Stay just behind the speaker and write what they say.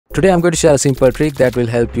Today I'm going to share a simple trick that will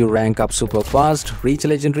help you rank up super fast, reach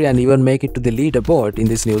legendary and even make it to the leaderboard in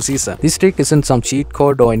this new season. This trick isn't some cheat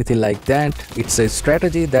code or anything like that. It's a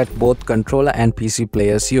strategy that both controller and PC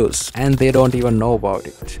players use, and they don't even know about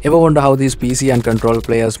it. Ever wonder how these PC and controller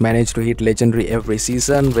players manage to hit legendary every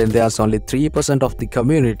season when there's only 3% of the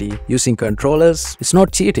community using controllers? It's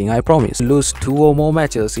not cheating, I promise. You lose 2 or more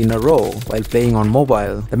matches in a row while playing on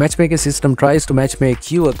mobile. The matchmaking system tries to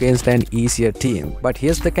matchmake you against an easier team, but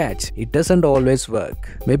here's the catch. It doesn't always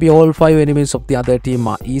work. Maybe all 5 enemies of the other team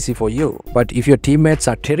are easy for you, but if your teammates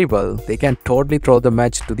are terrible, they can totally throw the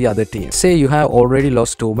match to the other team. Say you have already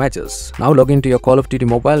lost 2 matches. Now log into your Call of Duty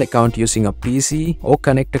mobile account using a PC or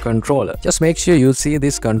connect a controller. Just make sure you see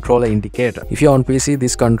this controller indicator. If you're on PC,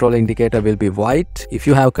 this controller indicator will be white. If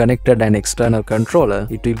you have connected an external controller,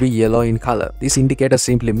 it will be yellow in color. This indicator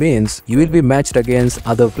simply means you will be matched against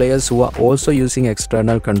other players who are also using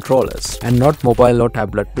external controllers and not mobile or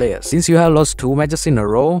tablet players. Since you have lost 2 matches in a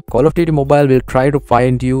row, Call of Duty Mobile will try to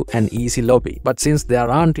find you an easy lobby. But since there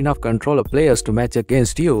aren't enough controller players to match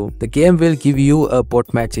against you, the game will give you a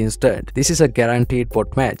bot match instead. This is a guaranteed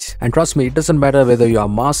bot match. And trust me, it doesn't matter whether you are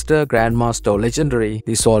Master, Grandmaster or Legendary,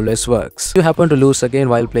 this always works. If you happen to lose again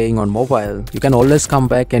while playing on mobile, you can always come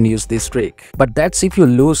back and use this trick. But that's if you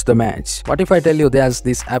lose the match. What if I tell you there's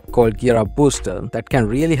this app called Gear Up Booster that can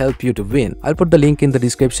really help you to win? I'll put the link in the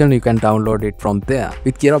description, you can download it from there.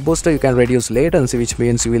 With Gear Up Booster, you can reduce latency, which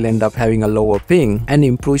means you will end up having a lower ping and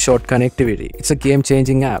improve short connectivity. It's a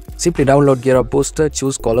game-changing app. Simply download Gear Up Booster,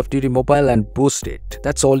 choose Call of Duty Mobile and boost it.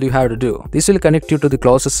 That's all you have to do. This will connect you to the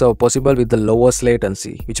closest server possible with the lowest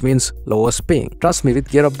latency, which means lowest ping. Trust me, with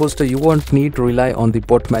Gear Up Booster, you won't need to rely on the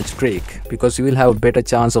bot match trick because you will have a better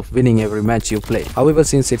chance of winning every match you play. However,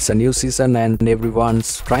 since it's a new season and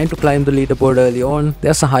everyone's trying to climb the leaderboard early on,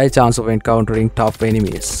 there's a high chance of encountering tough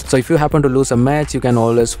enemies. So if you happen to lose a match, you can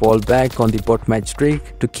always fall back on the bot match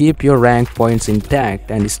trick to keep your rank points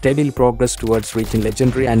intact and steadily progress towards reaching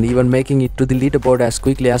legendary and even making it to the leaderboard as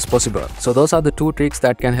quickly as possible. So those are the 2 tricks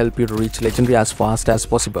that can help you to reach legendary as fast as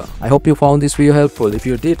possible. I hope you found this video helpful. If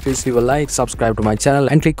you did, please leave a like, subscribe to my channel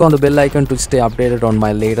and click on the bell icon to stay updated on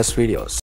my latest videos.